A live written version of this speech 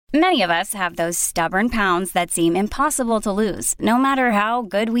Many of us have those stubborn pounds that seem impossible to lose, no matter how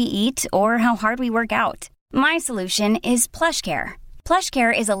good we eat or how hard we work out. My solution is PlushCare.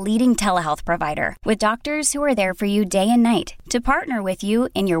 PlushCare is a leading telehealth provider with doctors who are there for you day and night to partner with you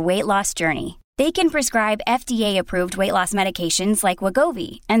in your weight loss journey. They can prescribe FDA-approved weight loss medications like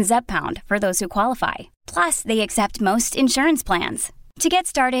Wegovy and Zepbound for those who qualify. Plus, they accept most insurance plans. To get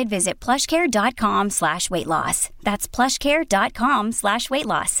started, visit plushcare.com/weight loss. That's plushcare.com/weight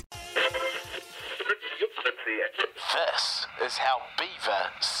loss. This is how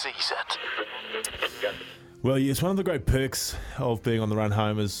Beaver sees it. Well, yes, one of the great perks of being on the run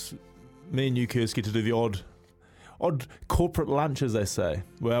home is me and you, Kirst, get to do the odd corporate lunch, as they say.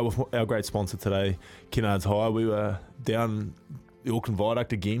 Well, with our great sponsor today, Kennards Hire, we were down the Auckland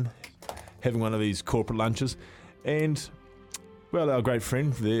Viaduct again, having one of these corporate lunches, and well, our great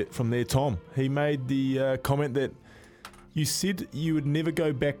friend from there, Tom, he made the comment that you said you would never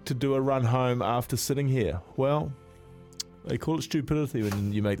go back to do a run home after sitting here. Well, they call it stupidity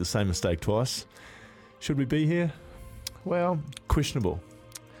when you make the same mistake twice. Should we be here? Well, questionable.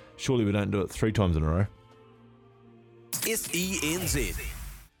 Surely we don't do it 3 times in a row. SENZ.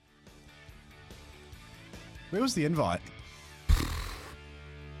 Where was the invite?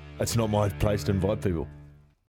 It's not my place to invite people.